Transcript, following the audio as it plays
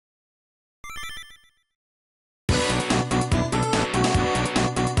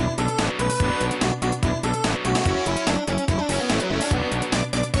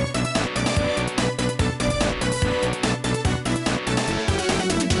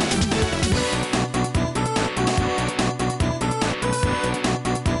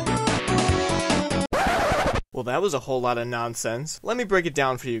Well, that was a whole lot of nonsense. Let me break it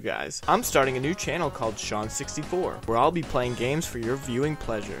down for you guys. I'm starting a new channel called Sean64, where I'll be playing games for your viewing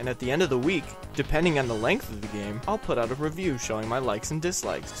pleasure. And at the end of the week, depending on the length of the game, I'll put out a review showing my likes and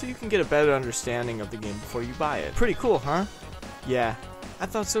dislikes, so you can get a better understanding of the game before you buy it. Pretty cool, huh? Yeah, I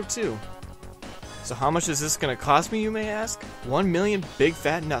thought so too. So how much is this gonna cost me, you may ask? 1 million big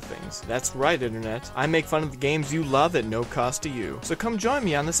fat nothings. That's right, internet. I make fun of the games you love at no cost to you. So come join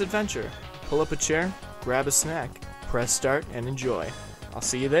me on this adventure. Pull up a chair, grab a snack, press start, and enjoy. I'll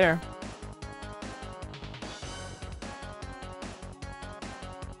see you there.